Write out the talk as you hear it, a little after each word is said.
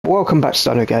Welcome back to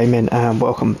Stoner Gaming and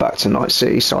welcome back to Night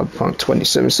City Cyberpunk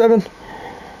 2077.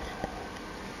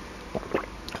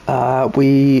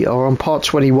 We are on part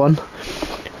 21.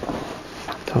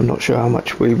 I'm not sure how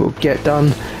much we will get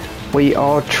done. We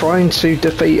are trying to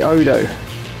defeat Odo.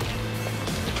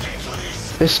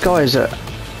 This guy is an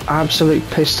absolute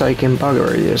piss-taking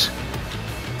bugger, he is.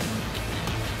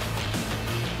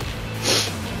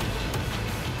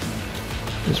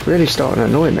 It's really starting to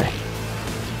annoy me.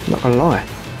 I'm not gonna lie.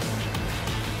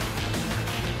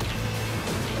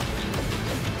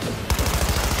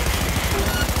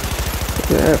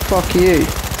 Yeah, fuck you.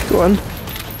 Go on.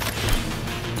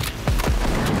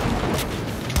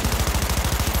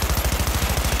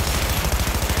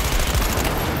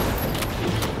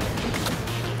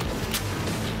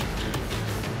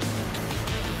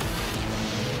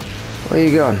 Where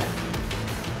you going?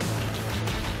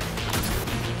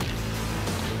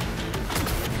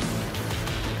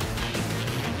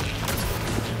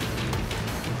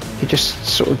 He just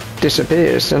sort of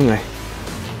disappears, doesn't he?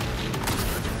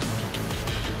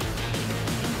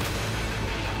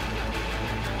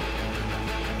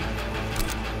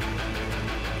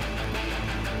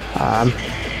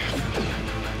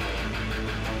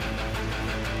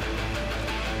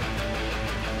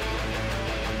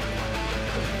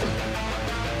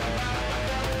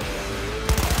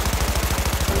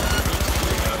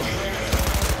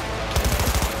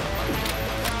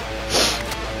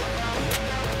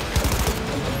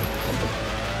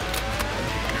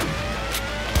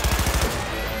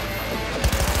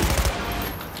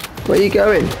 Where are you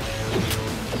going?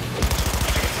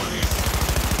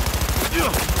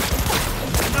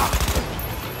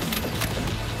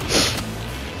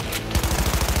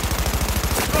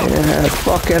 Yeah,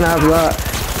 fucking have that.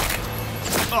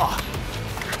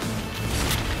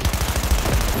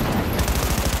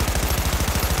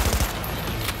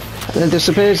 And then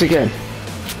disappears again.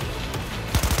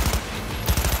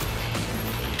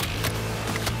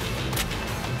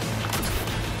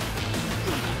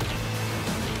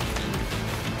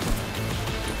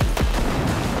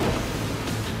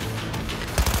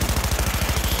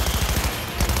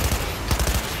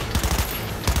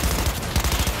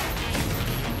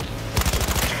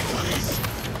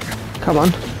 Come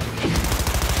on.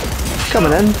 Come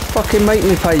on then. Fucking make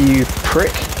me pay, you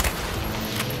prick.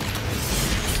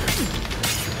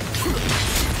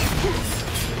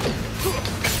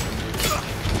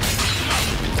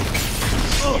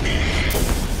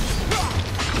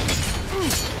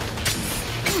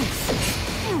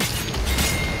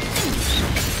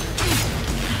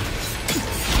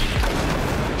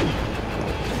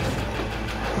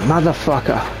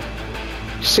 Motherfucker.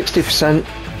 60%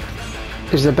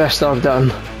 is the best I've done.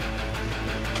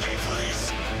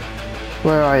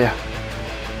 Where are you?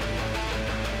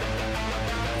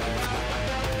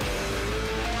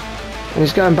 And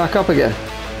he's going back up again.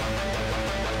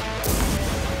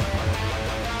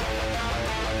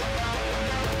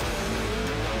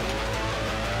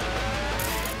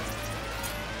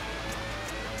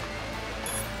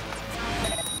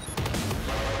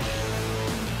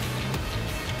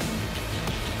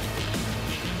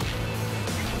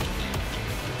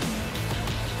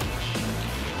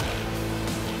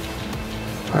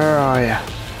 Where are you?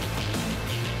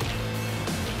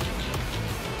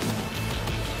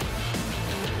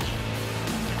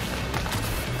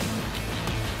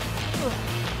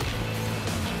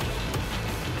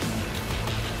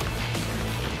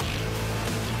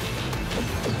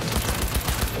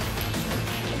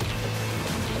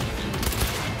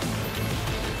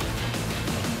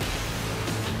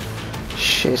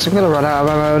 Shit, I'm gonna run out of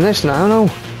ammo on this now, no?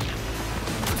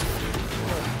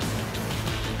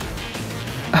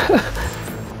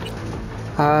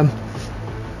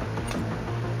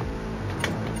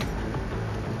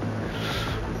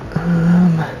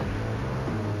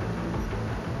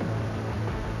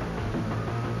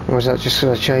 Was that just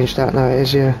gonna change that? No, it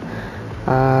is, yeah.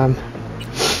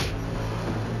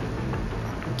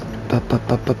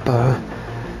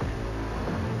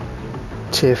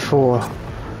 Tier 4.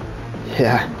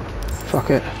 Yeah. Fuck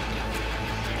it.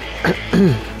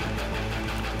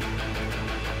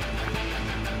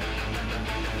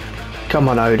 Come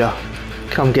on, Oda.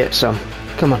 Come get some.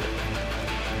 Come on.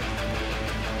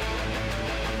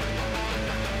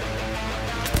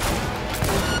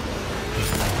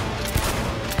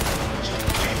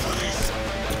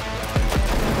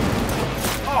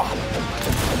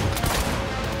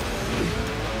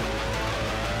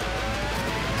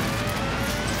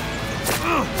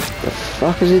 What the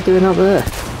fuck is he doing up there?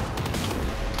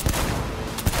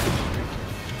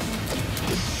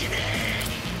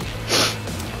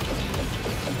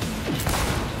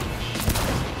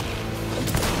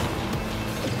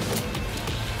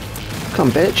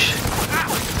 Come, bitch.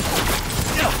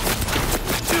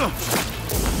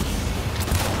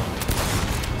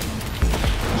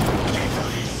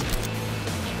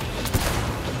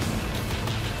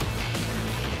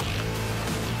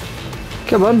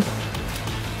 Come on.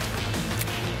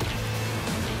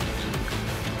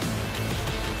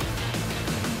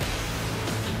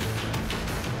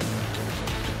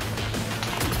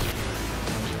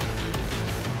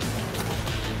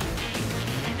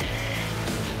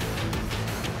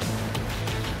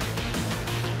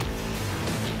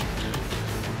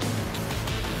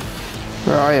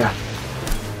 Where are you?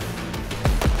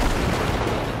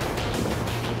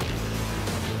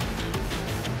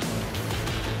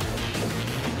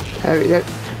 There we go.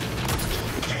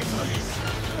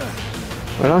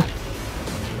 Will I?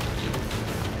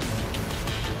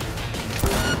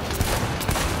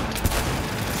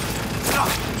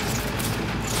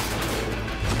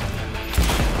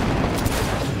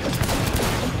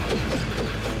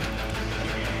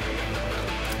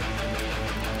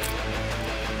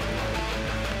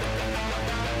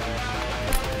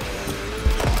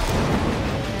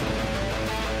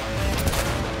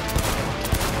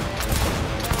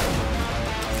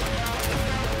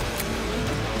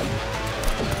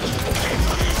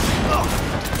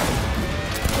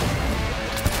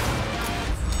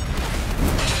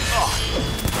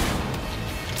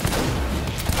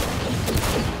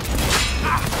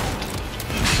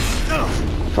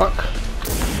 Fuck.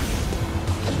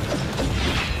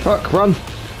 Fuck, run.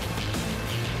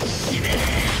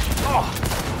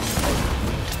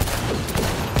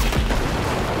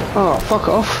 Oh, fuck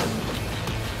off.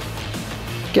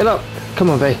 Get up. Come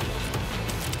on, V.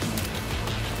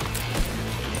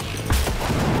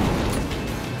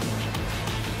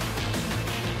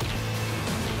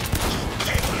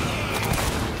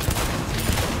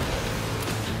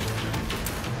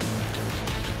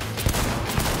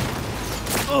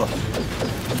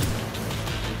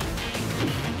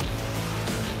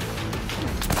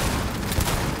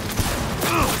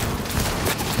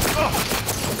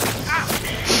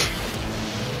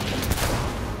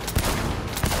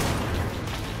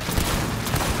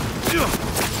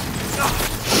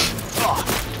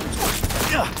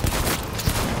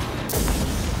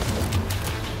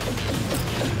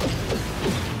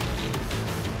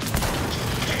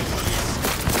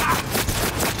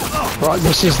 Right,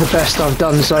 this is the best I've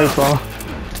done so far.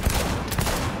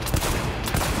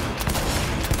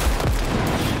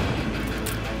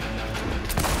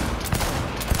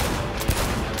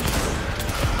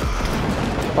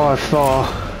 By far.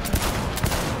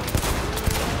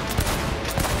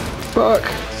 Fuck.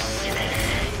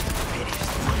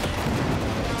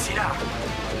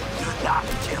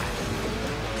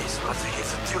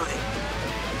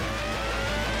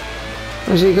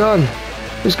 Where's he gone?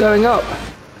 He's going up.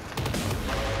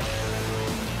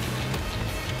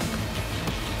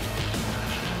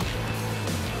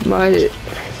 Mate,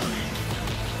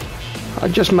 I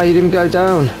just made him go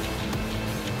down.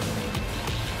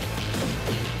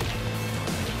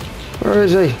 Where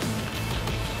is he?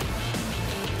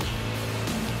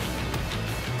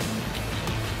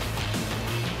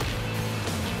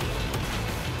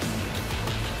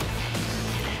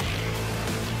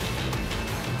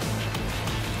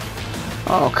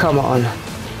 Oh, come on.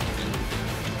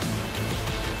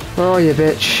 Where are you,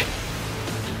 bitch?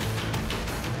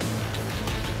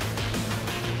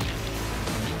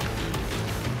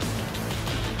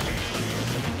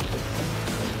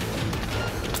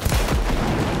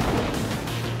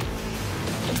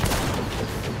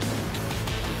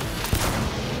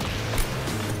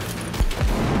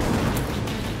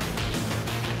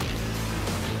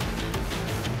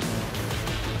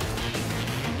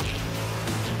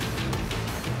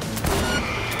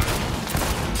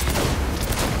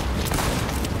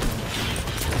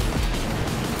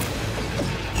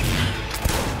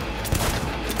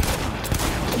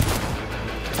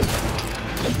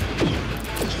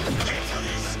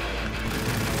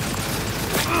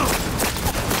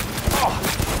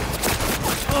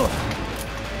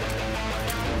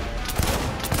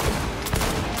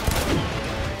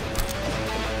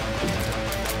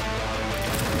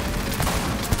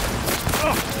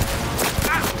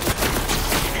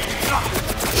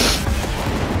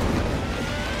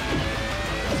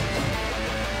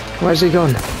 Where's he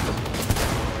gone?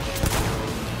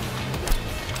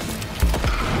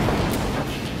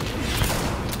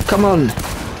 Come on.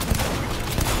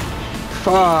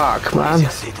 Fuck, man.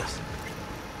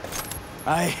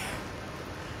 I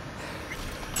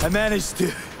managed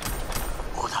to.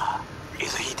 Oda,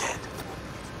 is he dead?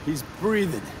 He's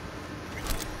breathing.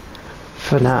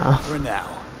 For now. For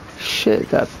now. Shit,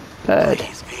 that bad.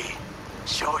 Please be.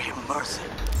 Show him mercy.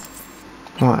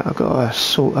 Right, I've got to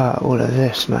sort out all of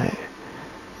this, mate.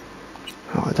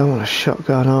 Right, I don't want a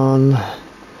shotgun on.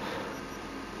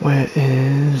 Where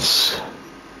is...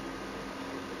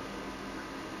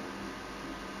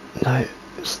 No,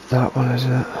 it's that one,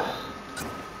 isn't it?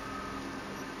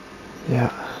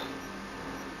 Yeah.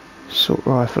 Assault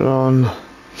rifle on.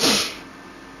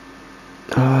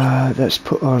 Let's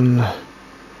put on...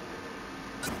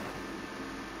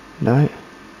 No.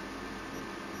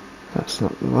 That's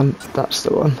not the one. That's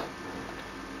the one.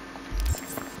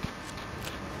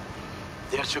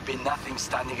 There should be nothing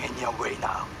standing in your way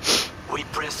now. We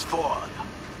press forward.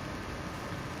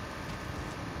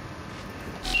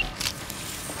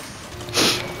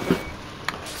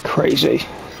 Crazy.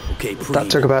 Okay, That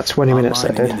took about 20 minutes,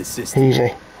 that did.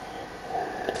 Easy.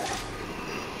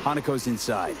 Hanako's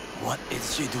inside. What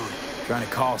is she doing? Trying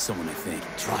to call someone, I think.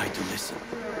 Try to listen.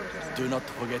 Do not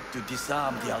forget to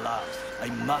disarm the alarms. I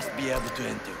must be able to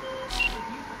enter.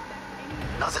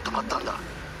 なぜ止まったんだ?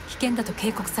 危険だと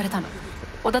警告されたの。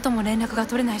小田とも連絡が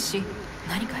取れないし、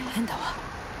何か変だわ。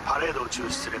パレードを中止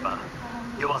すれば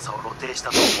弱さを露呈した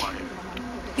と思われる。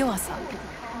弱さ？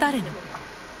誰の？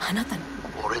あなたの？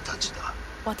俺たちだ。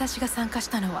私が参加し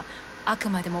たのはあく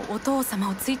までもお父様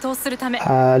を追悼するため。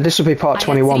This will be part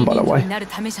 21, by the way. になる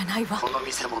ためじゃないわ。この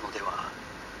見せ物では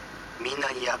みん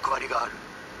なに役割がある。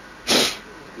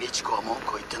美智子は文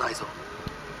句を言ってないぞ。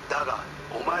だが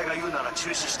お前が言うなら中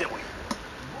止してもいい。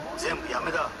全部や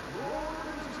めだ。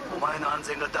お前の安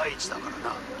全が第一だか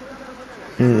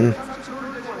らな。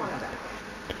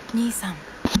兄さん、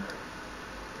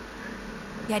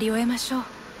やり終えましょう。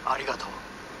ありがとう、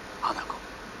花子。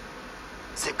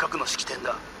せっかくの式典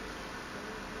だ。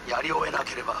やり終えな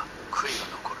ければ悔いが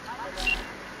残る。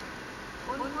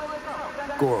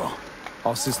Goro,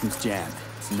 all systems jammed.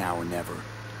 It's now or never.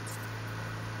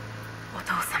 お父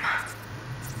様。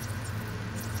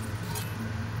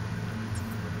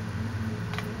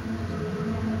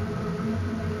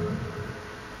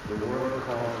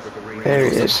There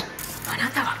it is. あな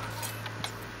たは。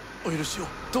お許しを。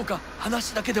どうか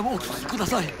話だけでもお聞きくだ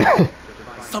さい。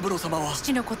三郎様は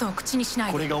父のことを口にしない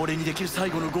で。これが俺にできる最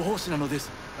後のご奉仕なのです。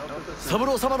三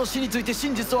郎様の死について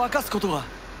真実を明かすことは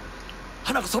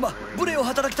花子様、無礼を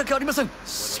働きたくありません。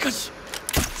しかし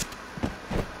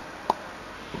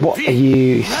What are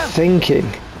you thinking?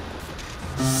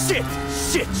 Shit!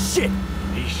 Shit! Shit!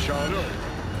 He shot up.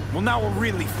 Well, now we're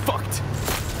really fucked.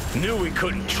 Knew we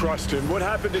couldn't trust him. What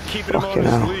happened to keeping him on Fucking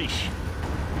his hell. leash?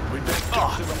 We best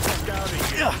get to the fuck out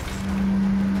of here.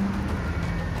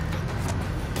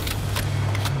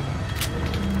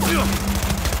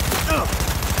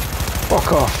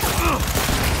 Fuck off.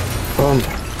 Boom.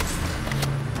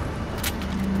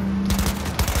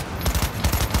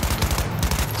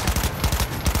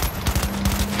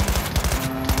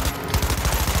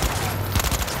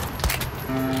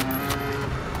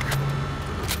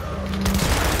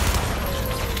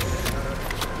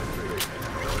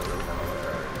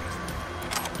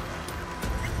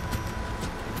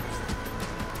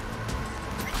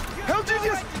 Help me!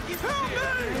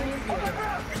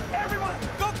 Everyone,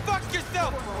 go fuck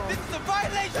yourself! This is a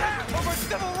violation of our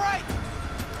civil rights!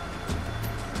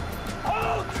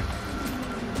 Hold!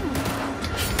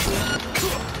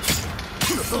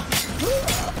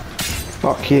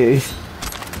 Fuck you.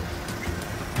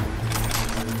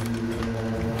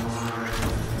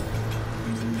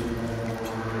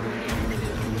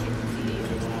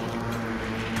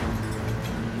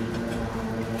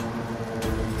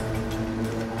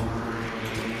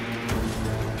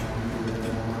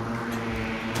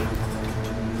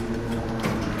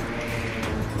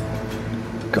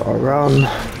 Gotta run.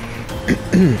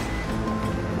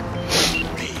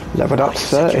 Leveled up to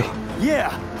 30. Yeah,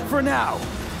 for now.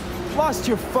 Lost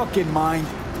your fucking mind.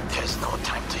 There's no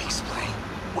time to explain.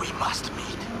 We must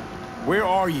meet. Where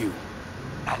are you?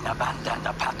 An abandoned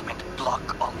apartment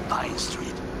block on Pine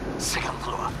Street. Second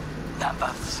floor. Number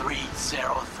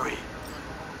 303.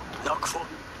 Knock for...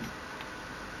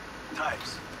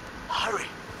 Times. Hurry.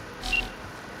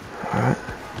 Alright.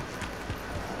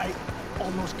 I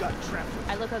almost got trapped.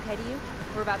 I look okay to you?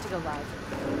 We're about to go live.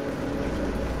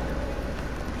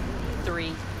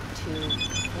 3, 2,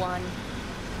 1.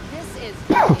 This is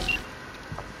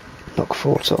Knock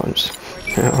 4 times.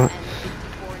 Yeah, right.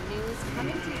 news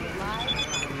coming to you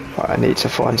live. Right, I need to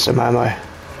find some ammo.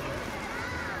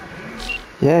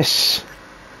 Yes.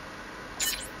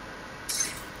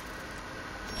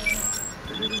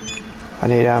 I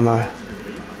need ammo.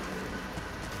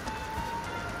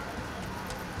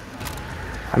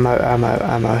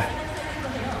 Ammo.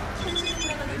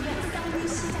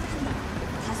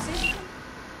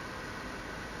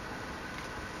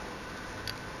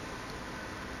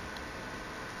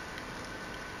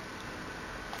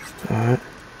 Alright.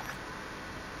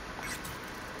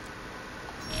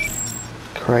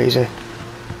 Crazy.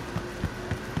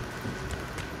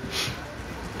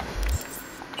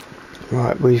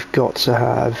 Right, we've got to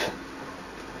have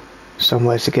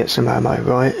somewhere to get some ammo,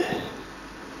 right?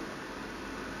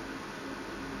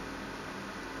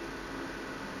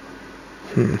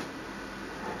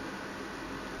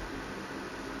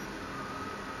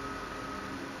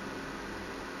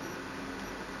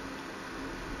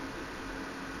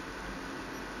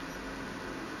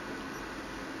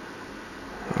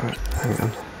 Alright, hang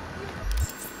on.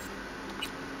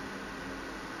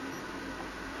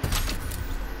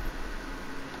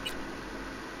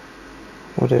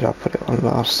 What did I put it on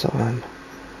last time?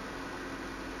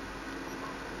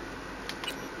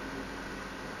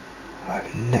 I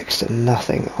have next to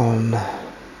nothing on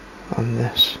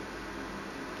this.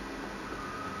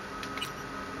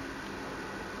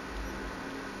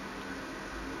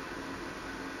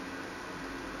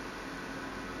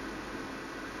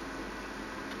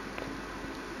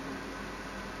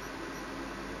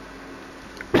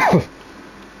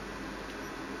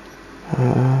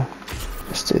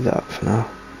 Let's do that for now.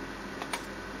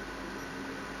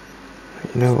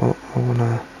 You know what? I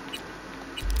wanna.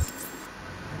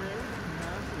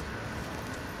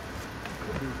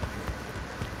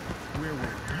 Where were you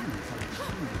if I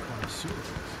truly connoisseurs?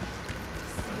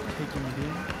 Taking it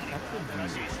in at the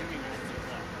view.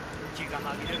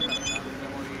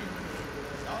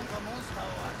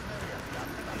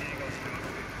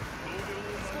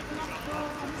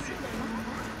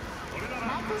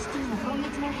 毎年金の今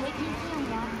月の平均気温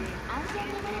は安全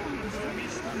レベル内で推移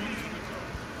しています。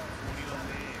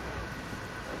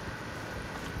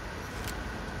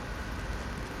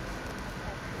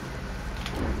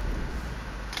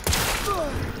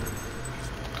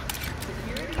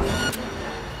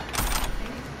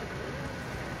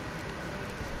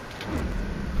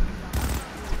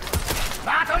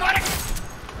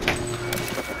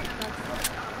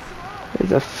Who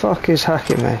the fuck is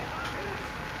hacking me?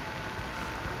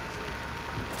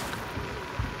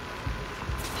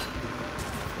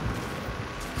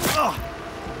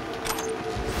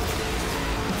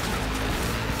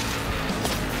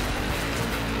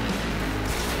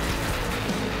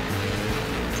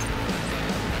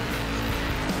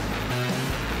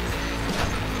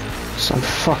 Some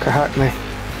fucker hacked me.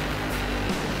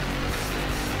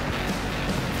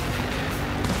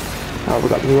 Oh, we've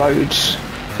got loads.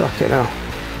 Fuck it now.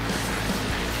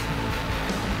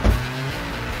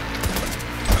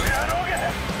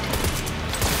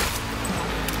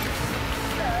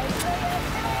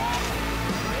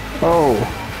 Oh.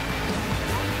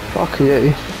 Fuck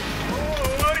you.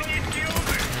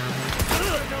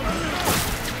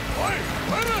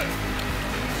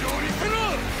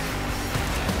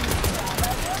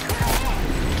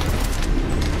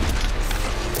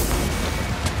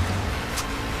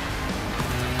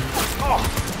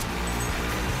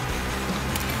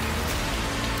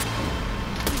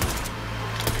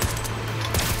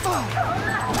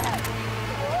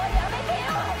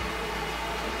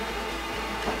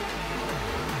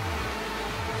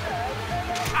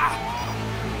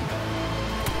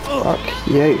 Fuck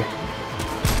you.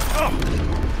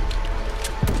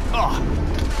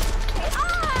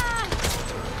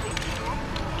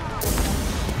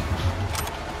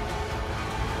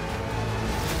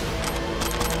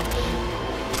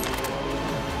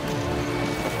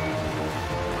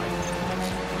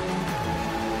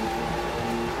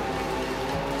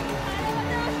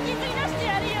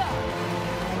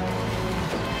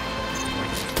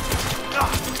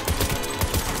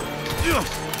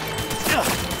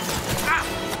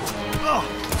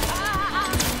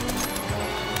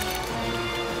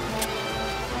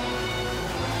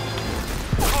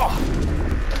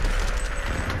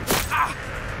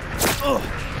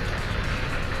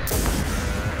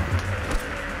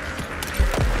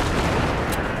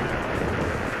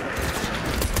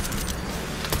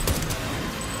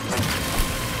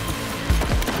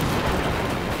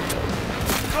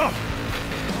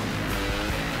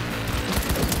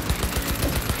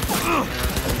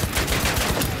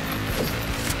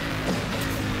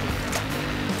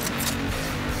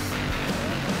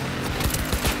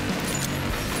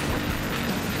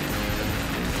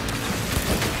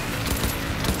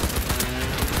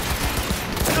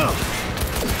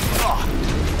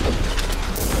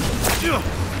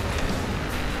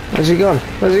 Where's he gone?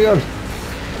 Where's he gone?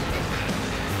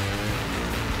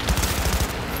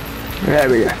 There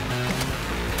we go.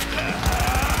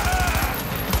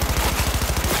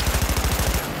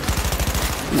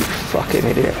 You fucking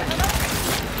idiot.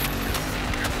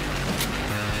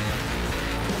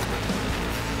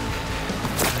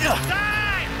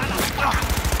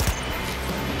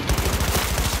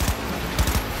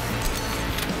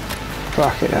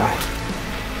 Fuck it now.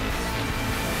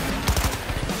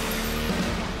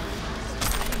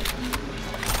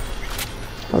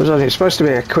 That was only supposed to be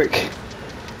a quick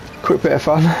bit of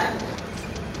fun.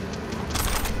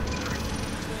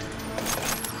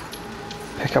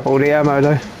 Pick up all the ammo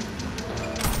though.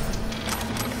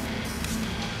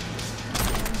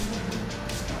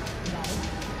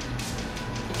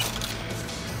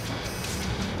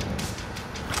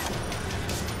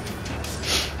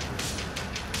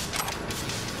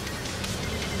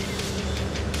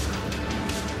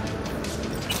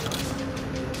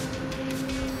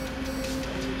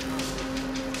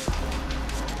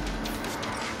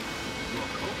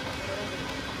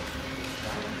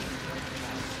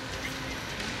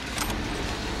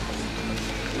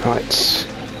 Right.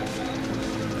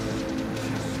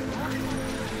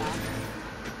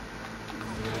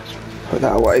 Put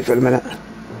that away for a minute.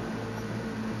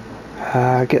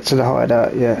 Get to the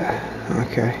hideout, yeah.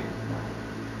 Okay.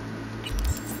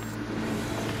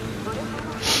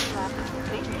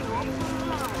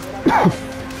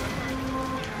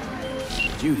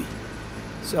 Judy,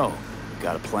 so,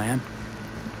 got a plan?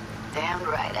 Damn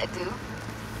right I do.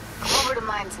 Come over to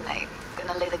mine tonight.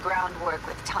 Gonna lay the groundwork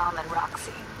with Tom and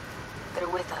Roxy. They're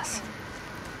with us.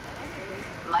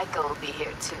 Micah will be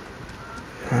here too.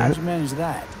 How'd you manage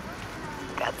that?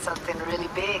 Got something really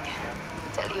big.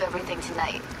 Tell you everything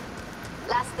tonight.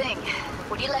 Last thing,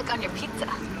 what do you like on your pizza?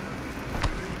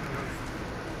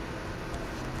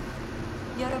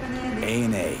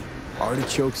 A&A.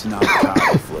 Artichokes and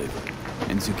avocado flavor.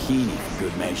 And zucchini for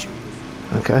good measure.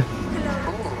 Okay.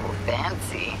 Ooh,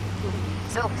 fancy.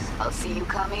 So, I'll see you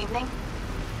come evening?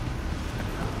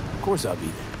 Of course I'll be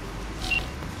there.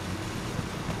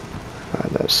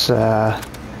 Right,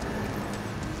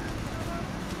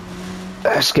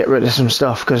 let's get rid of some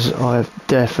stuff because I've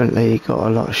definitely got a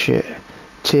lot of shit.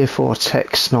 Tier 4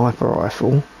 tech sniper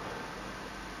rifle.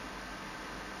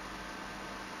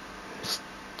 There's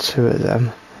 2 of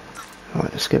them.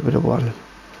 Right, let's get rid of one.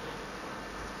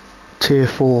 Tier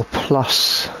 4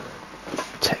 plus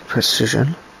tech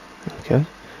precision. Okay.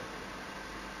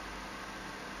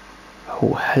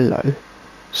 Oh, hello.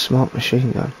 Smart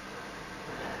machine gun.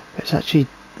 It's actually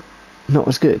not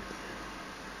as good.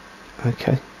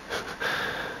 Okay.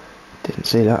 Didn't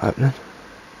see that happening.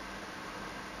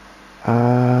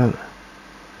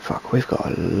 Fuck, we've got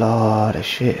a lot of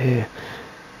shit here.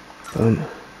 Boom.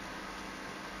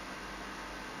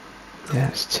 Yeah,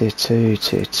 it's tier 2,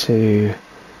 tier 2,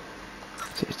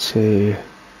 tier 2.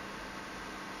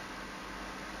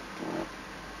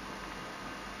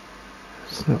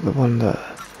 It's not the one that...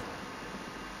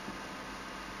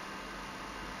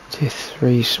 Tier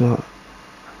 3 smart.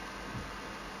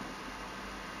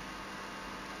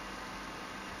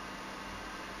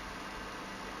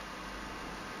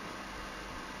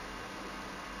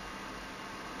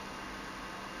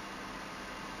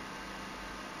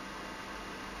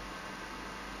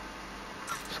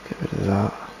 Let's get rid of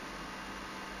that.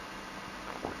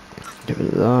 Get rid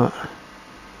of that.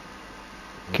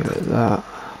 Get rid of that.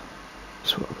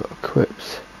 That's what I've got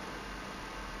equipped.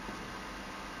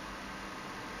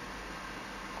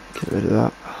 Get rid of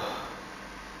that.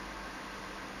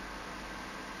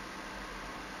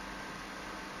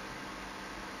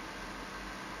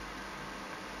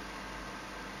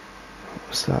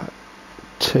 What's that?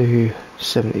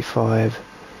 275.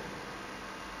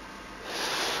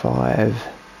 5.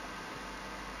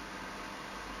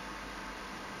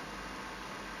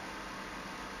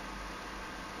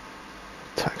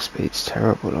 Attack speed's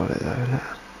terrible on it though, isn't it?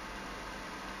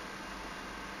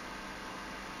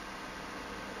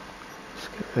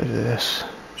 Rid of this.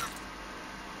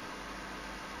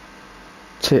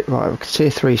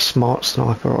 Tier 3 smart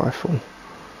sniper rifle.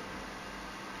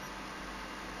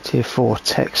 Tier 4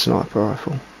 tech sniper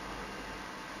rifle.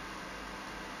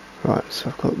 Right, so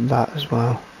I've got that as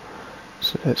well.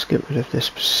 So let's get rid of this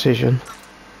precision.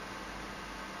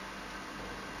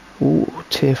 Ooh,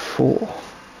 tier 4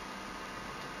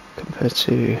 compared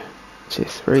to tier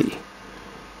 3.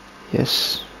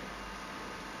 Yes.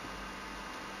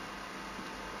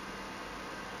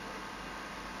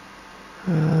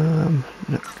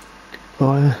 No,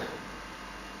 goodbye.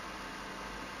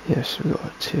 Yes, we've got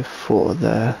a tier 4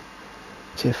 there.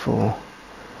 Tier 4.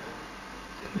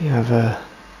 We have a...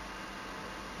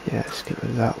 Yeah, let's get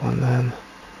rid of that one then.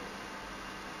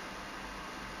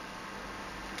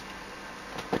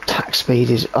 Attack speed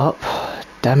is up,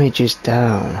 damage is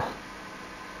down.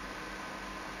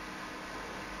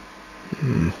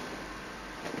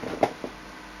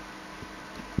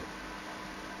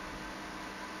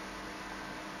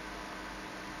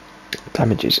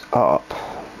 Damage is up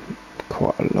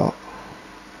quite a lot.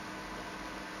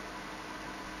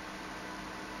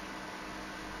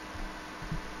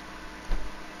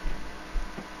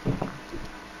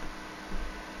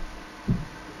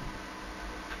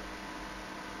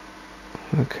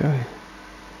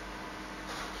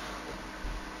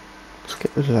 Let's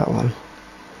get rid of that one.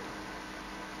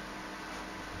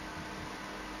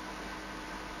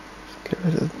 Let's get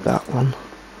rid of that one.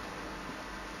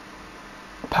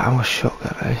 Power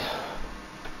shotgun, eh?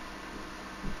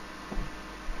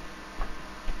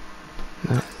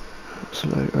 No, that's a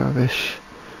load of rubbish.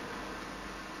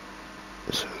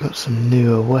 So we've got some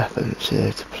newer weapons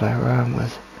here to play around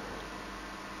with.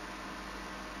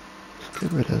 Let's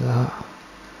get rid of that.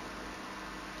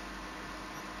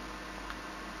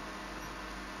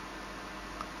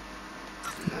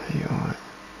 No, you're right.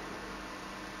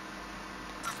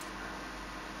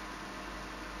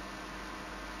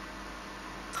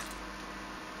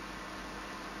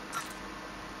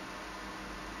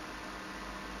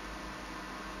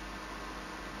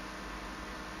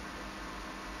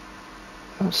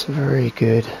 That's very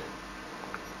good.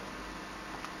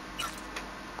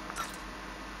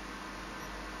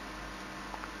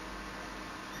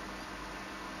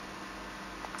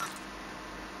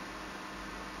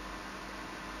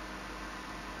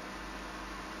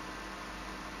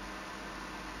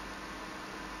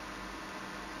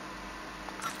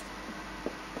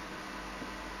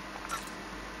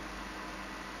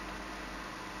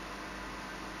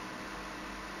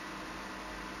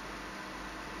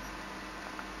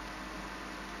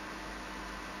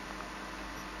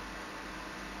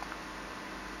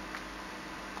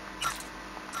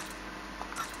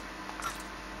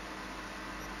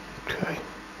 Okay.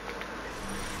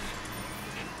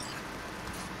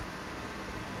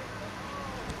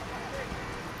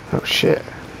 Oh shit,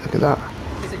 look at that.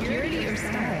 Security or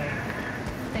style?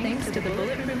 Thanks to the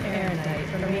bulletproof air night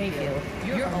from Mayfield,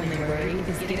 your only worry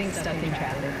is getting stuck in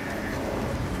traffic.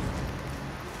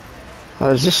 Oh,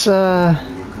 is this, yeah,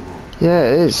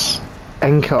 it is.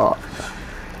 NCART.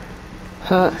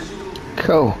 Huh.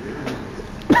 Cool.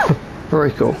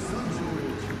 Very cool.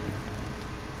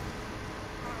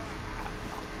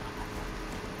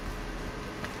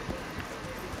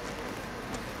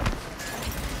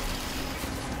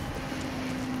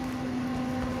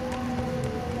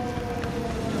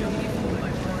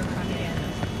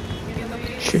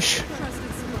 Shush.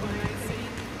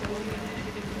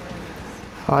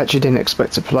 I actually didn't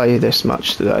expect to play this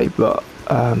much today, but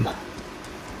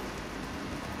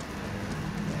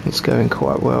it's going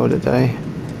quite well today.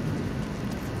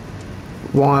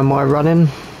 Why am I running?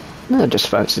 No, I just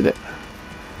fancied it.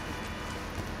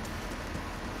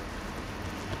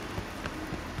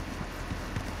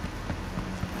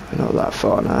 We're not that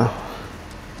far now.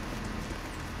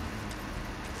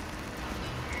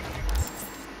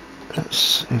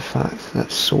 In fact,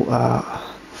 let's sort out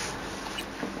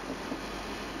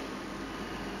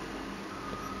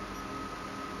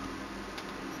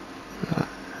that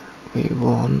we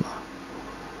want.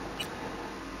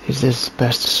 Is this the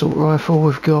best assault rifle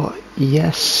we've got?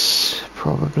 Yes,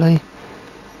 probably.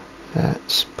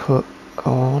 Let's put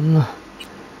on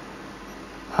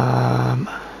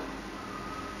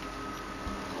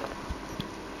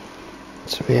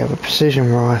so we have a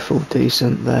precision rifle,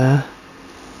 decent there.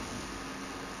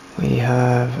 We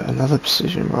have another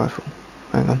precision rifle.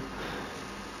 Hang on.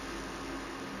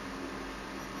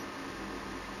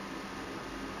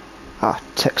 Ah,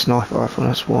 tech sniper rifle,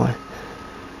 that's why.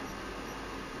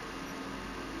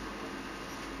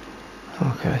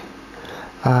 Okay.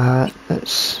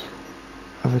 Let's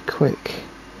have a quick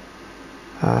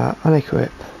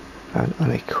unequip and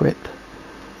unequip.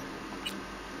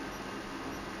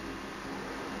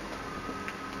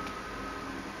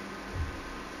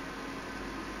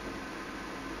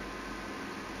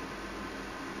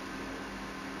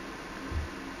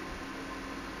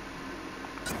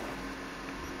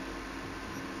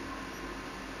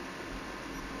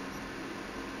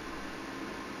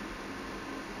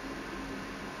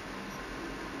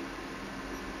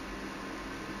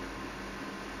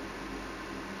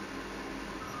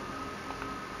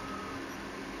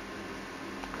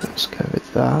 Let's go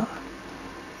with that,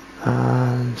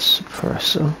 and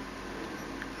suppressor,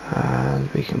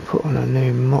 and we can put on a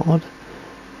new mod,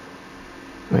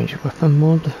 range weapon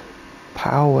mod,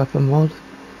 power weapon mod.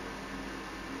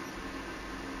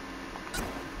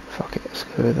 Fuck it, let's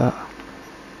go with that.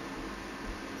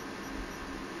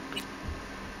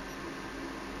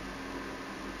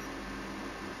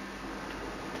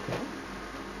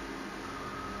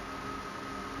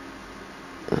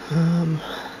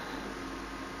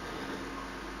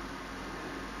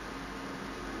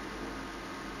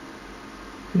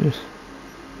 Yes.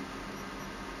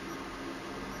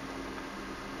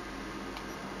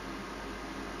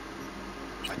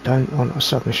 I don't want a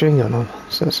submachine gun on,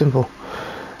 it's that simple.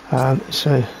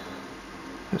 So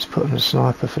let's put on a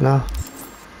sniper for now.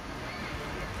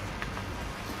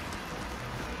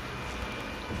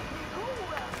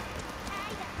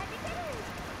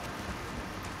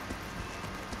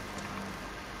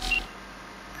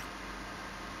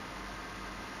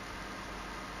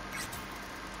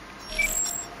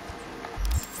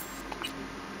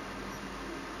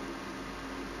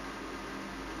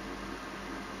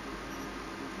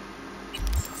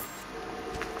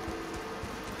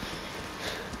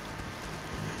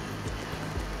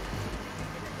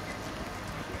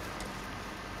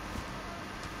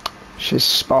 She's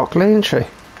sparkly, isn't she?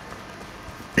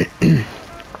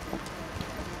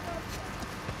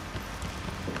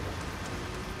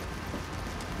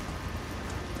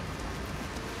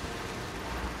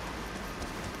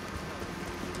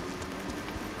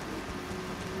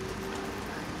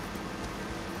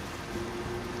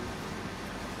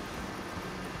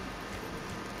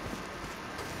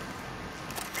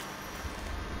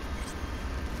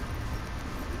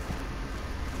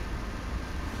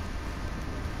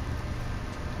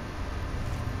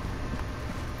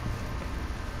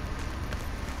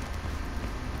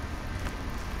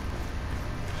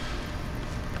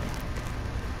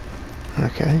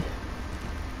 Okay.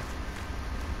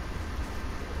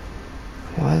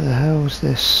 Why the hell is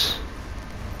this?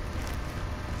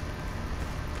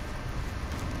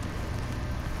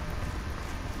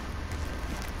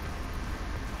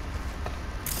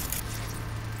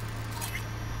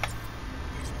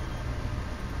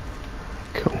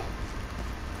 Cool.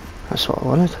 That's what I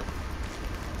wanted.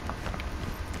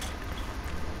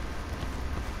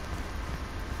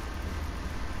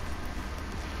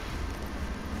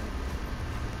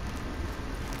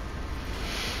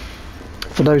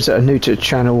 For those that are new to the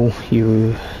channel,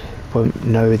 you won't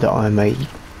know that I'm a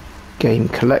game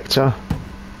collector.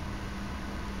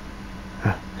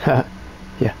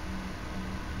 Yeah.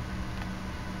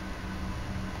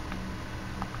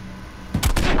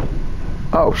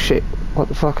 Oh shit, what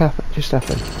the fuck happened? Just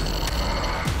happened.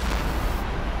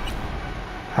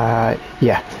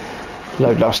 Yeah.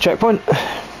 Load last checkpoint.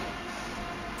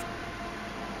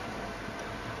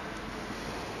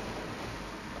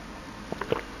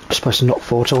 I'm supposed to knock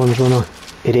 4 times, wasn't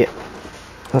I? Idiot.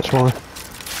 That's why.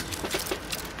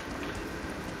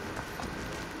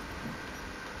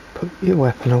 Put your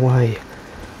weapon away.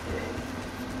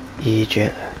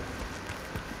 Idiot.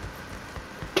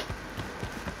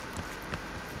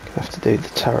 Gonna have to do the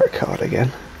tarot card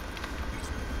again.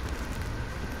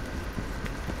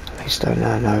 At least I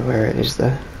now know where it is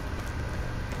there.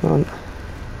 1,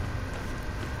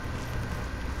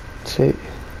 2.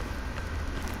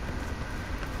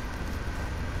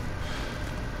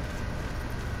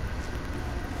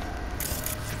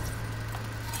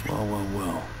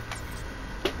 Well.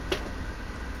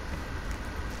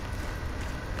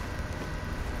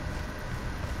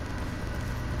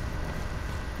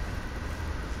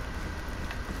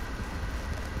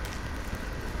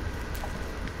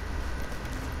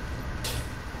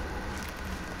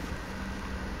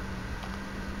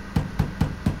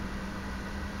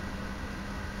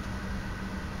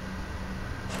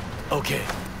 Okay,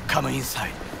 come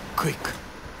inside, quick.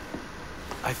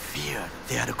 I fear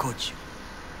they had caught you.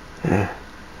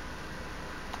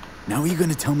 Now are you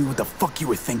gonna tell me what the fuck you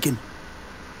were thinking?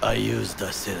 I used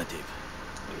a sedative.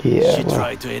 Yeah, She well,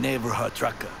 tried to enable her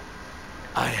tracker.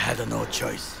 I had no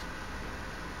choice.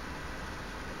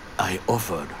 I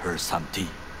offered her some tea.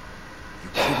 You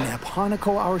kidnap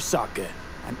Hanako Arasaka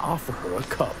and offer her a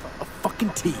cup of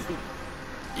fucking tea.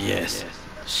 Yes,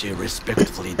 she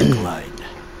respectfully declined.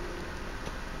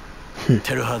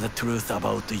 Tell her the truth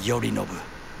about Yorinobu.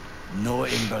 No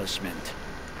embellishment.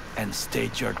 And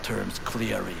state your terms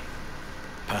clearly.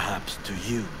 Perhaps to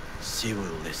you, she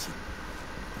will listen.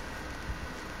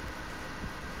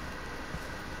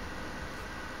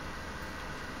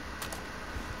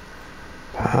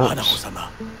 perhaps. 花子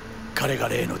様、彼が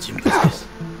例の人物です。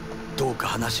どうか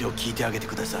話を聞いてあげて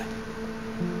ください。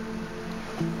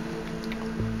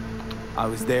I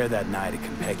was there that night at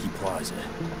Konpeki Plaza.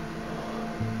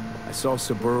 I saw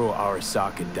Saburo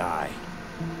Arasaka die.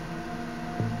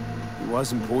 He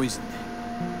wasn't poisoned.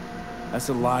 That's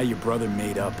a lie your brother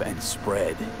made up and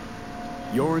spread.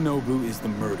 Yorinobu is the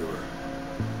murderer.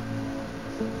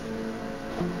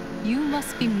 You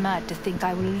must be mad to think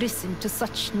I will listen to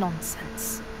such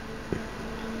nonsense.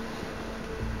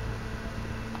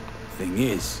 Thing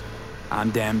is, I'm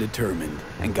damn determined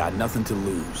and got nothing to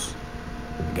lose.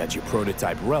 I got your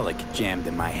prototype relic jammed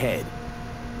in my head.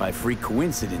 By freak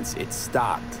coincidence, it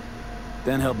stopped.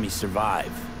 Then helped me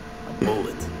survive. A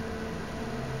bullet.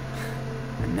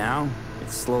 And now,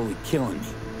 it's slowly killing me.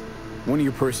 One of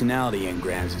your personality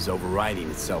engrams is overriding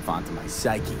itself onto my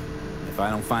psyche. If I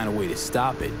don't find a way to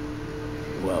stop it,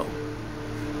 well,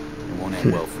 it won't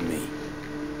end well for me.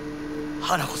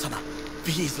 Hanako-sama,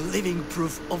 he is living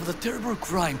proof of the terrible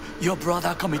crime your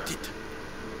brother committed.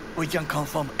 We can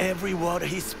confirm every word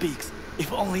he speaks,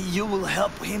 if only you will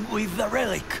help him with the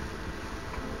relic.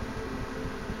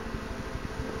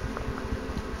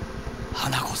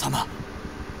 Hanako-sama.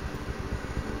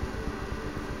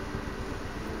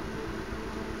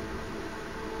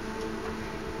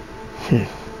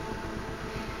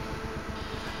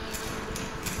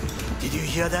 Did you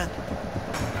hear that?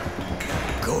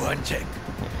 Go and check.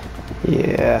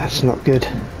 Yeah, it's not good.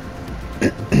 I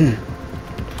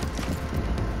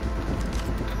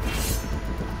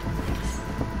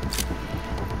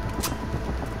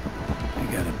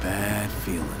got a bad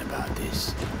feeling about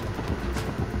this.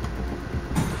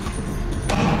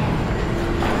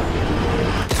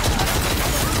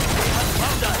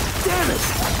 Damn it!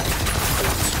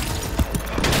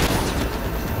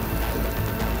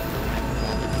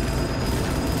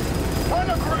 On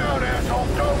the ground, asshole!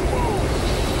 Don't move!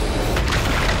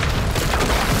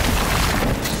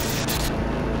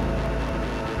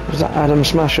 Was that Adam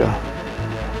Smasher?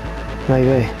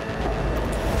 Maybe.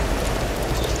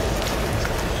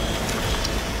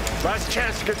 Last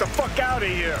chance to get the fuck out of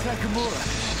here! Nakamura.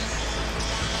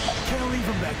 Can't leave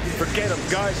him back there. Forget him,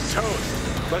 guy's toast.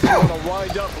 Unless you want to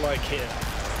wind up like him.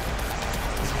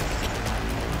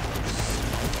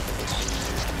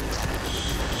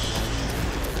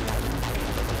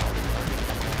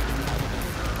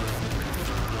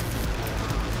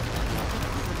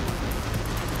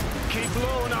 Keep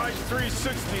low and eyes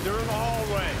 360. They're in the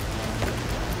hallway.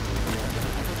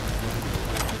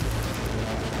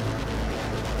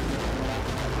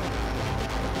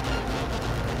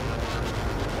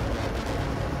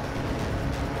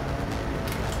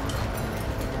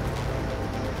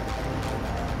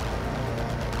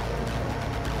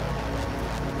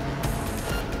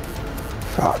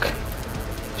 Fuck.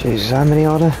 Jesus, how many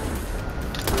are there?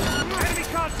 Enemy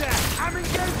contact! I'm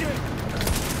engaging!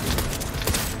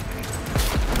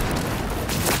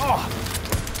 Oh!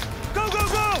 Go, go,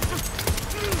 go!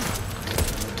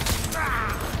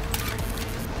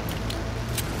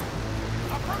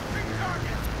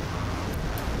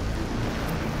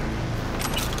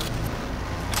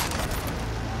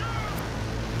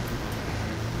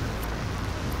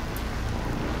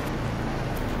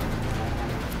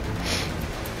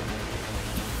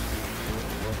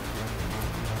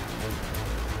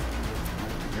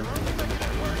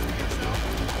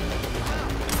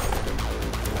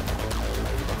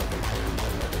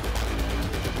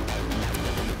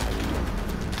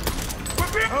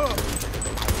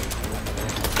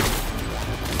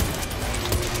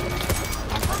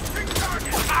 Approaching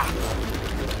target!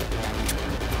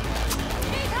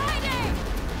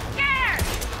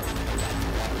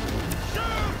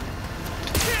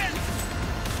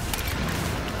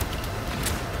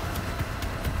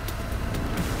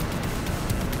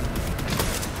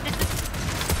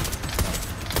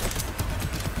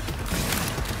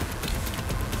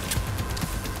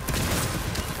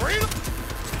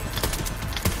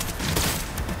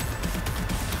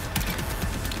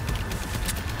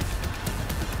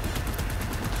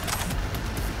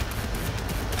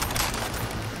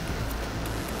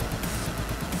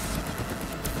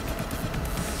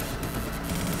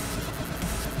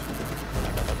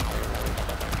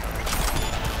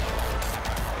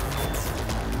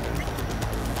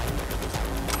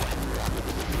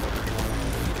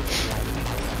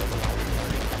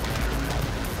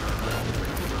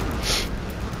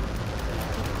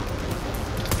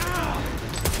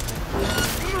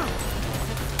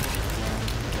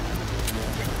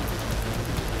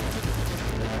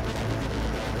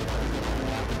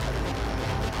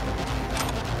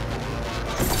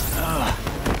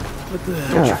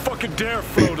 Don't you fucking dare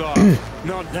float off.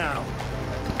 Not now.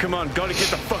 Come on, gotta get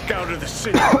the fuck out of the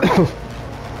city.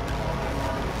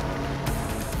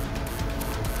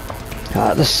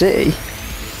 Out of the city?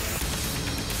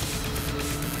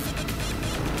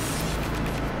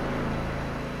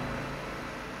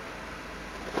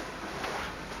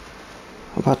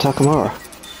 What about Takamura?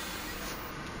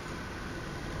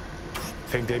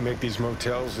 Think they make these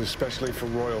motels especially for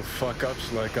royal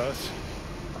fuck-ups like us?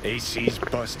 AC's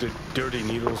busted, dirty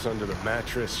needles under the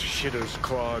mattress, shitters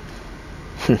clogged.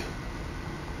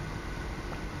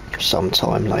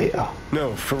 Sometime later.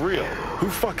 No, for real. Who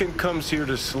fucking comes here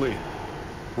to sleep?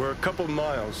 We're a couple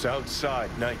miles outside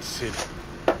Night City.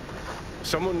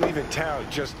 Someone leaving town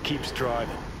just keeps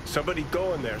driving. Somebody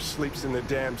going there sleeps in the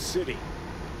damn city.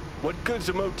 What good's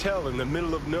a motel in the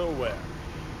middle of nowhere?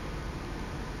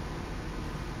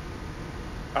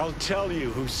 I'll tell you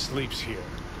who sleeps here.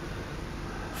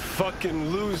 Fucking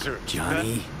loser.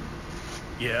 Johnny?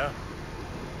 Yeah?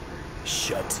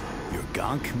 Shut your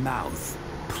gunk mouth,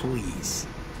 please.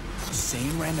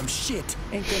 Saying random shit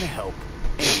ain't gonna help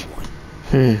anyone.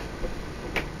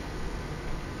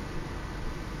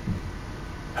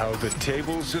 How the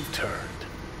tables have turned.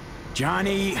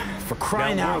 Johnny, for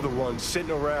crying now out. we're the ones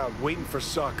sitting around waiting for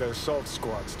Sokka assault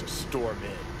squads to storm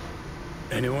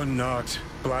in. Anyone knocks,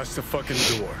 blast the fucking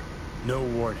door. No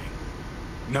warning.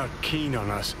 Not keen on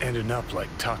us ending up like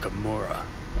Takamura.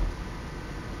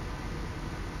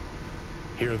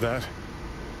 Hear that?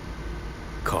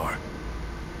 Car.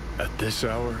 At this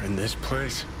hour, in this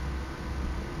place?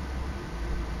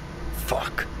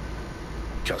 Fuck.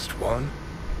 Just one?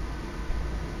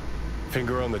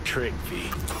 Finger on the trig,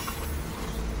 V.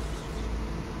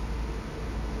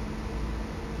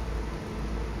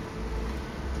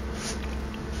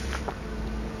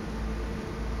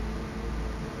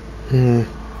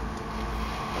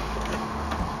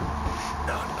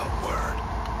 Not a word.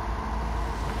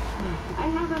 I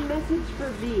have a message for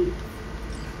V.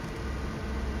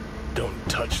 Don't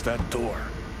touch that door.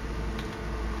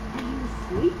 Are you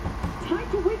asleep?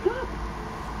 Time to wake up.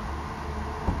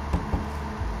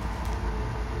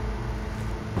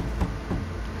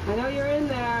 I know you're in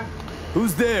there.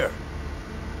 Who's there?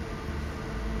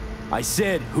 I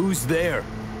said, who's there?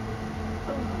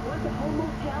 Want the whole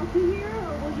motel to hear,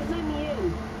 or will you let me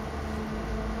in?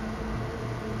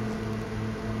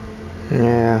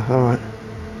 Yeah, alright.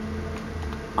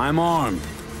 I'm armed.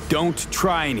 Don't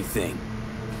try anything.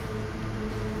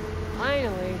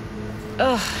 Finally.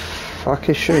 Ugh. Fuck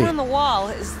is she? That on the wall,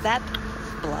 is that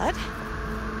blood?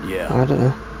 Yeah. I don't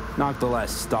know. Knocked the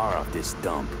last star off this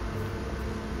dump.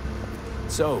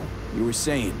 So, you were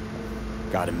saying,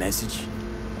 got a message?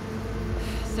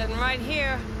 Sitting right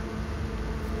here.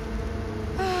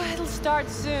 It'll start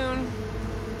soon.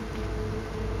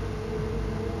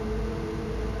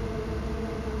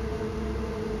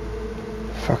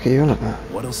 Fuck are you on about?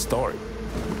 What'll start?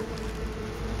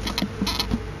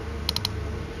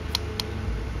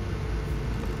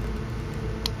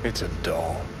 It's a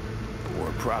doll. Or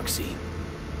a proxy.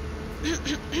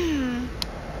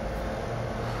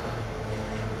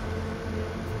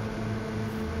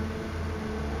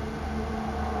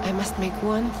 I must make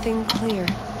one thing clear.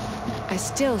 I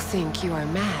still think you are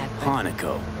mad, but,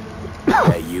 Hanako.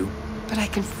 That you? but I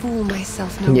can fool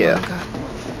myself no Yeah. longer.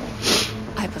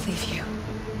 I believe you.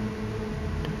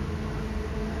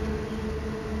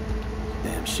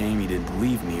 Damn shame you didn't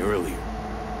believe me earlier.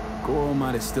 Goro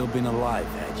might have still been alive,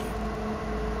 had you.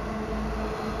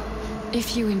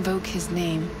 If you invoke his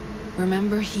name,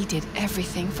 remember he did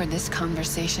everything for this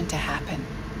conversation to happen.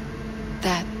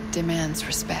 That demands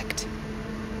respect.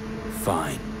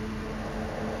 Fine.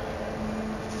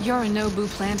 Yorinobu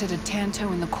planted a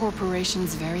Tanto in the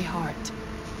corporation's very heart.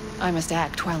 I must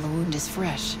act while the wound is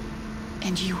fresh.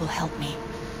 And you will help me.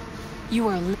 You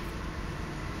are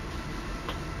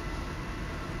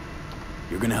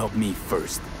You're gonna help me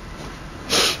first.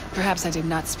 Perhaps I did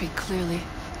not speak clearly.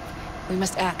 We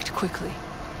must act quickly.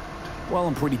 Well,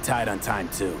 I'm pretty tight on time,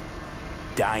 too.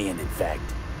 Dying, in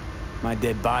fact. My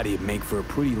dead body would make for a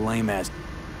pretty lame-ass...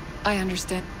 I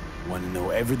understand. Want to know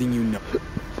everything you know.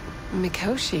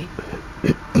 Mikoshi.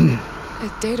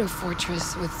 A data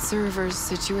fortress with servers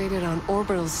situated on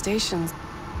orbital stations.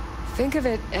 Think of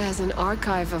it as an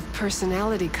archive of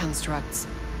personality constructs.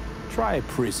 Try a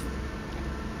prison.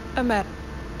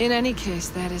 In any case,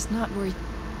 that is not where...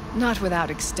 Not without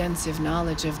extensive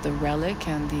knowledge of the relic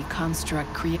and the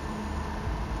construct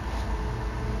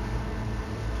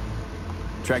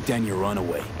Track down your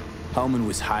runaway. Hellman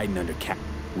was hiding under cap.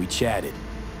 We chatted.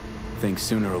 Think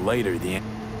sooner or later the...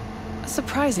 A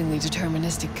surprisingly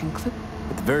deterministic conclusion.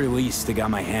 At the very least, I got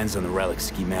my hands on the relic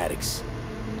schematics.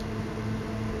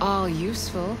 All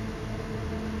useful.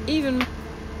 Even...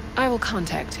 I will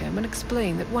contact him and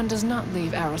explain that one does not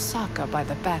leave Arasaka by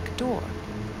the back door.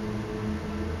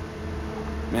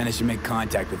 Managed to make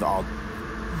contact with all...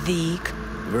 The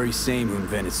very same who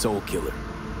invented Soul Killer.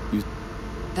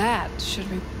 That should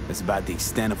be... That's about the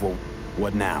extent of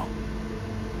what now?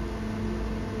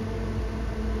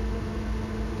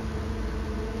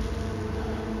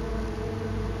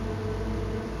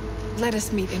 Let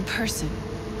us meet in person.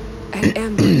 At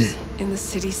Embers, in the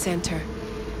city center.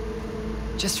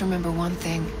 Just remember one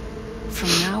thing. From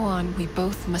now on, we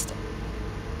both must...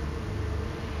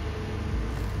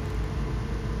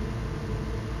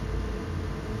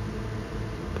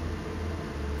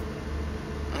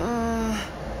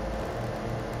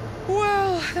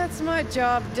 Well, that's my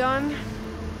job done.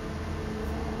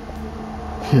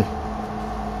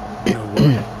 You know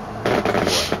what?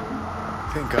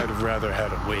 Think I'd have rather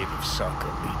had a wave of soccer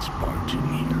leads barge in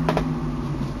here.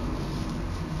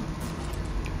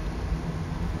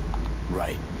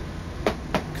 Right.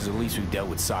 Because at least we've dealt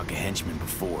with Sokka henchmen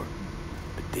before.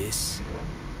 But this...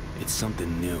 it's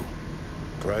something new.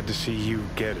 Glad to see you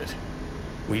get it.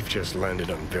 We've just landed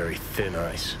on very thin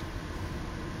ice.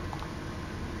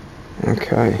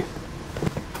 Okay.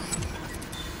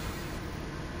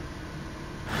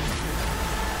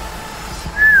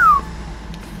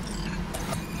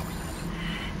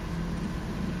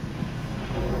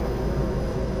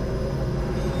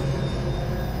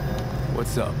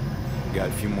 What's up? Got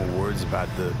a few more words about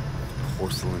the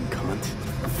porcelain cunt?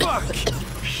 Fuck!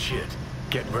 Shit.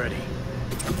 Get ready.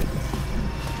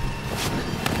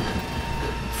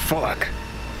 Fuck.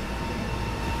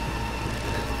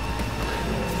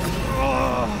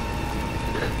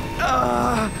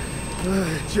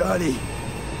 Johnny.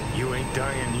 You ain't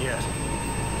dying yet.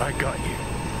 I got you.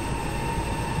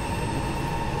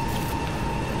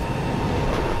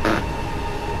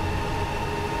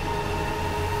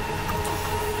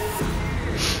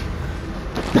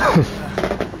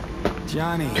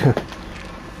 Johnny.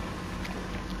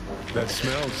 That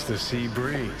smells the sea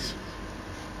breeze.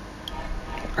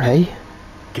 Hey?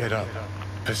 Get up.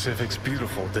 Pacific's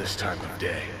beautiful this time of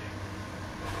day.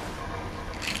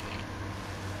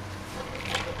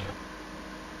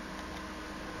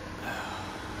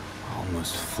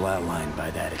 Almost flatlined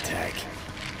by that attack.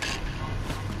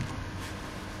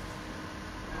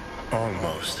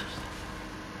 Almost.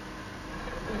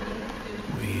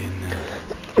 We in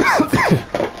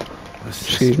what's this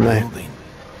Excuse me. building?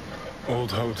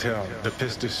 Old hotel, the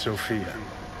Pistis Sophia.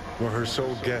 We're her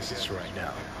sole guests right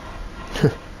now.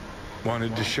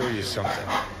 Wanted to show you something.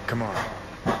 Come on.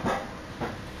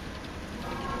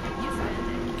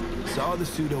 Saw the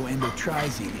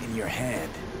pseudo-endotrizine in your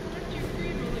hand.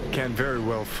 Can't very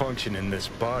well function in this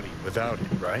body without it,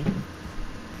 right?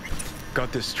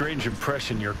 Got this strange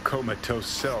impression your comatose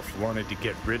self wanted to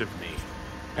get rid of me.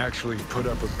 Actually put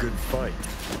up a good fight.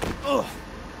 Ugh.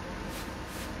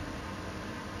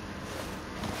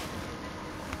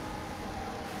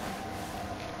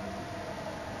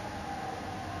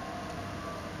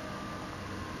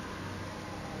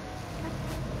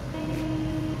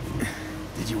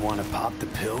 Did you want to pop the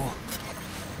pill?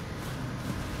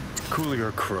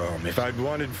 Coolier Chrome. If I'd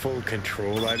wanted full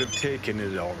control, I'd have taken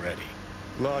it already.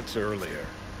 Lots earlier.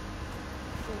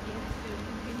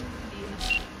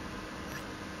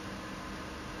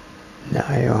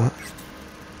 No, you aren't.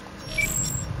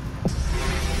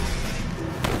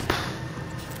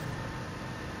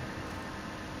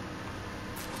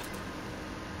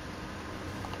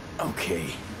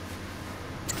 Okay.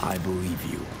 I believe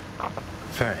you.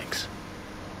 Thanks.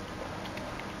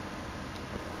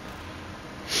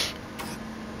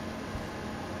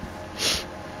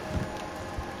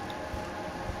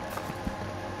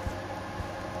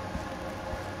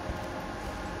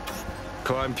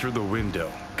 Climb through the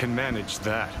window. Can manage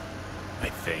that, I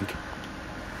think.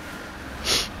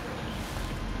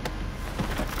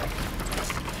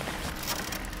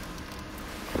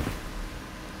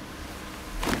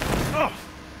 Oh!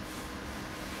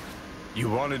 You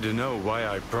wanted to know why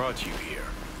I brought you here.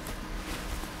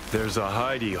 There's a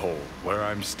hidey hole where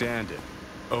I'm standing.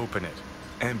 Open it.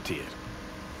 Empty it.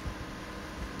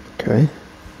 Okay.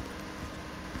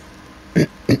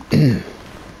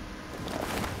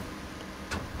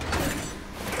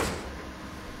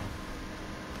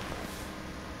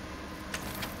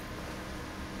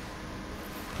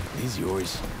 These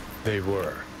yours? They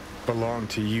were. Belong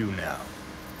to you now.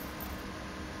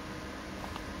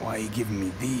 Why are you giving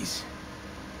me these?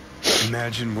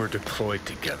 Imagine we're deployed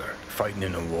together, fighting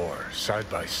in a war, side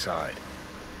by side.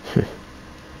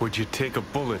 Would you take a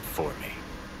bullet for me?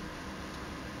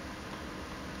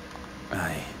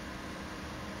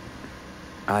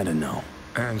 I don't know.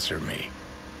 Answer me.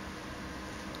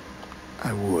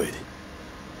 I would.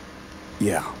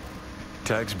 Yeah.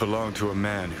 Tags belong to a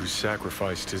man who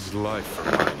sacrificed his life for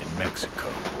mine in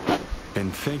Mexico.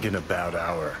 Been thinking about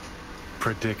our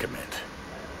predicament.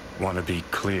 Want to be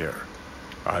clear.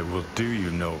 I will do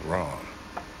you no wrong.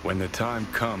 When the time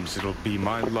comes, it'll be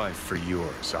my life for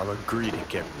yours. I'll agree to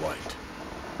get white.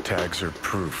 Tags are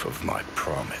proof of my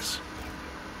promise.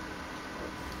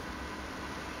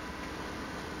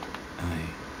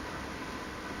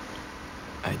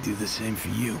 I'd do the same for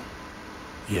you.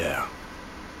 Yeah.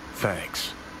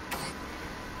 Thanks.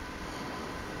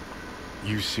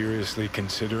 You seriously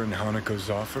considering Hanako's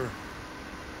offer?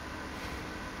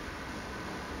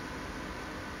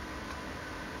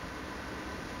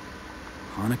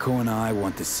 Hanako and I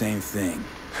want the same thing.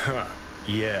 Huh,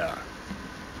 yeah.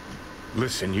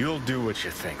 Listen, you'll do what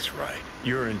you think's right.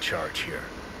 You're in charge here.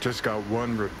 Just got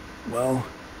one Well?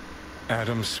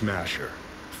 Adam Smasher.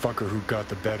 Fucker who got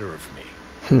the better of me.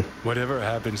 Whatever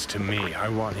happens to me, I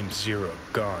want him zero,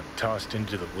 gone, tossed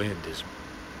into the wind as...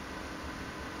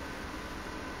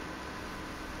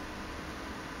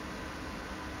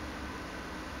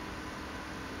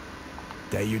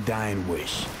 That your dying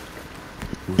wish.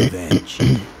 Revenge.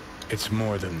 It's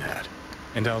more than that.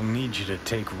 And I'll need you to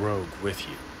take Rogue with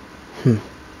you.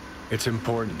 It's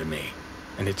important to me,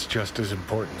 and it's just as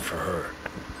important for her.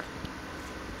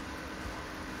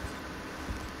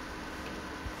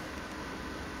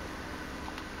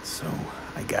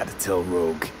 gotta tell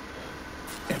Rogue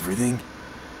everything?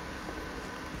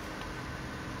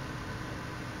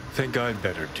 Think I'd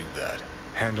better do that.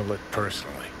 Handle it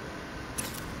personally.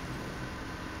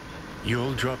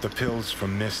 You'll drop the pills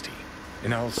from Misty,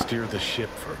 and I'll steer the ship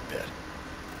for a bit.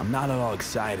 I'm not at all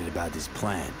excited about this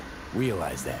plan.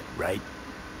 Realize that, right?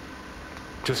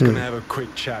 Just gonna have a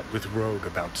quick chat with Rogue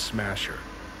about Smasher.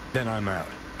 Then I'm out.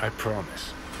 I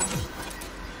promise.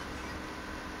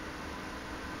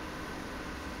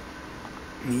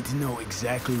 Need to know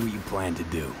exactly what you plan to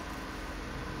do.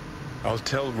 I'll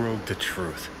tell Rogue the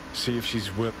truth. See if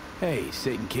she's Hey,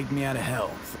 Satan kicked me out of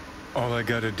hell. All I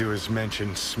gotta do is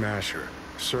mention Smasher.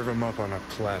 Serve him up on a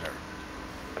platter.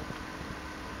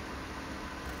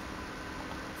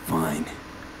 Fine.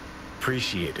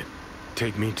 Appreciate it.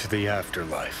 Take me to the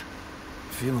afterlife.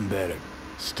 Feeling better.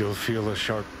 Still feel a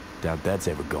sharp... Doubt that's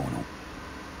ever going on.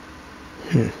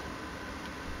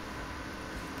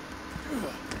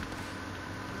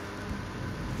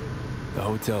 The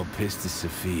hotel Pistis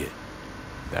Sophia.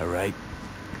 That right?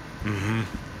 Mm-hmm.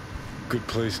 Good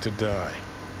place to die.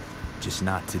 Just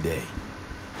not today.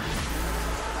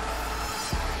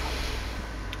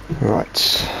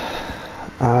 Right.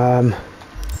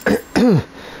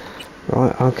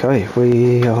 Right, okay,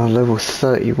 we are level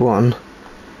 31.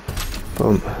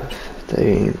 Boom.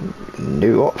 The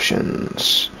new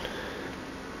options.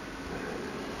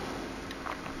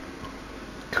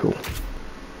 Cool.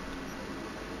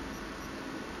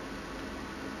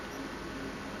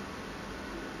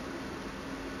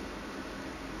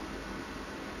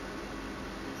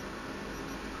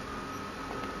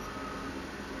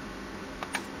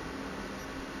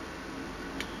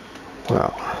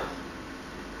 Well,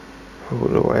 all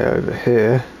the way over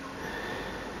here.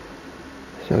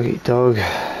 Doggy dog.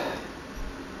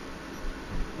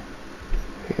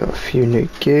 We got a few new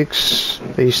gigs.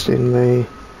 Beast in me.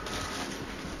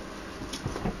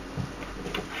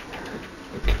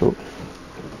 Cool.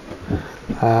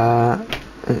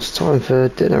 It's time for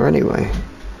dinner anyway.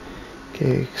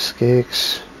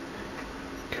 Gigs.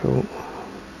 Cool.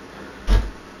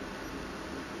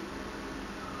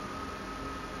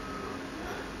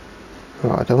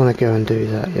 Right, I don't want to go and do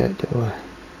that yet, do I?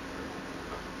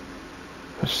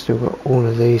 I've still got all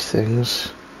of these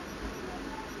things.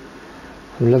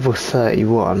 I'm level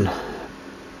 31,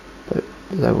 but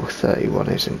level 31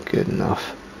 isn't good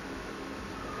enough.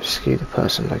 Rescue the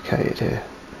person located here.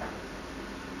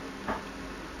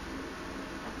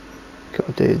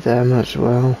 Got to do them as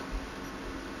well.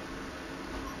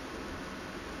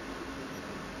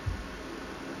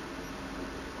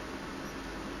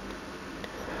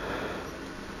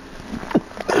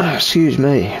 Excuse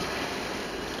me.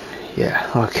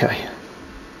 Yeah, okay.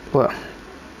 Well,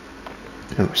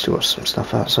 we still got some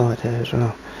stuff outside here as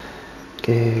well.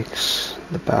 Gigs,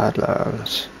 the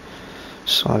Badlands,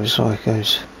 Cyber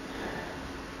Psychos,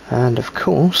 and of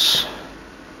course,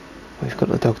 we've got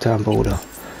the Dogtown border.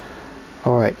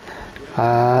 Alright,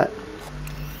 so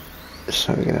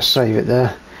we're going to save it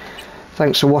there.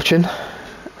 Thanks for watching.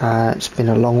 It's been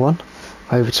a long one,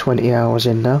 over 20 hours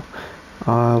in now.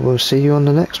 I will see you on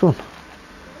the next one.